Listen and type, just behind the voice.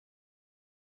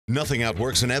Nothing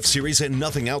outworks an F-Series and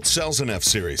nothing outsells an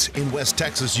F-Series. In West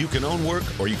Texas, you can own work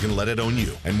or you can let it own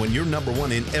you. And when you're number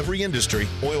one in every industry,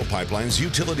 oil pipelines,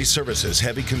 utility services,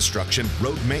 heavy construction,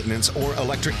 road maintenance, or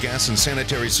electric, gas, and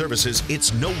sanitary services,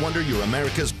 it's no wonder you're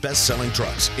America's best-selling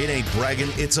trucks. It ain't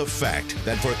bragging, it's a fact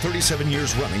that for 37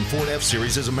 years running, Ford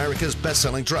F-Series is America's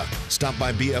best-selling truck. Stop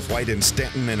by B.F. White in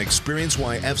Stanton and experience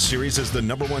why F-Series is the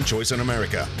number one choice in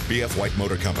America. B.F. White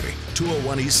Motor Company,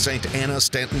 201 East St. Anna,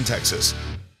 Stanton, Texas.